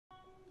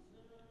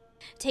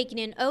taking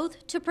an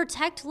oath to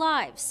protect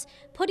lives,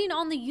 putting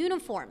on the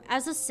uniform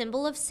as a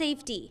symbol of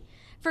safety.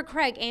 For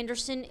Craig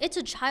Anderson, it's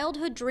a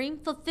childhood dream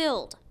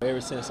fulfilled. Ever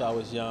since I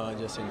was young,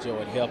 just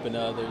enjoyed helping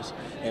others,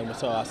 and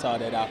so I saw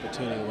that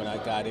opportunity when I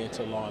got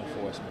into law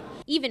enforcement.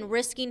 Even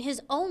risking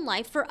his own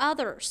life for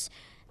others.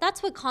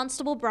 That's what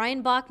Constable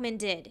Brian Bachman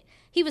did.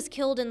 He was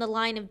killed in the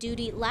line of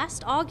duty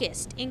last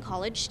August in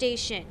College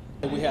Station.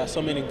 We have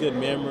so many good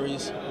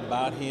memories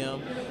about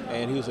him,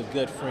 and he was a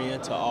good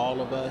friend to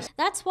all of us.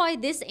 That's why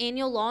this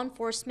annual Law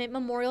Enforcement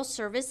Memorial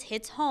Service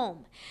hits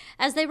home,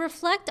 as they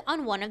reflect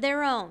on one of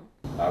their own.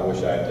 I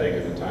wish I had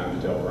taken the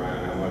time to tell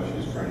Brian how much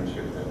his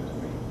friendship meant to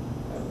me,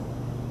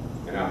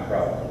 and how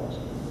proud I was.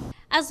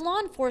 As law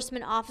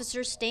enforcement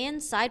officers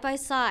stand side by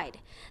side,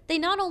 they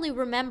not only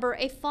remember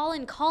a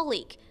fallen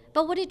colleague,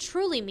 but what it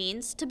truly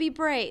means to be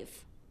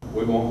brave.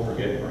 We won't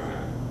forget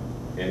Brian,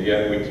 and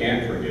yet we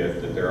can't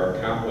forget that there are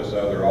countless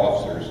other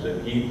officers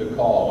that heed the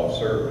call of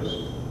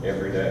service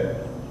every day.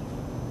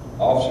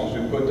 Officers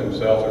who put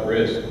themselves at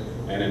risk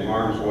and in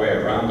harm's way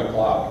around the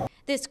clock.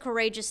 This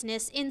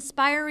courageousness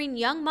inspiring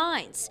young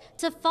minds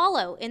to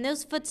follow in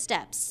those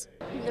footsteps.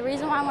 The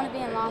reason why I want to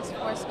be in law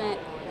enforcement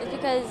is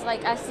because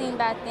I've seen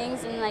bad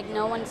things and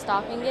no one's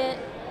stopping it,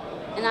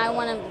 and I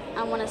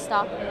want to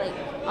stop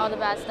all the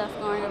bad stuff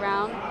going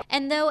around.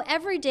 And though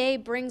every day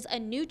brings a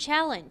new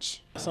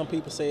challenge. Some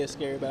people say it's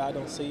scary, but I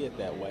don't see it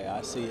that way.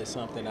 I see it as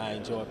something I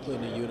enjoy,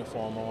 putting a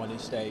uniform on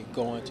each day,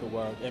 going to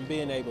work, and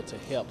being able to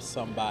help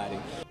somebody.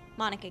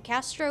 Monica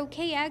Castro,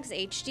 KAGS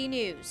HD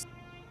News.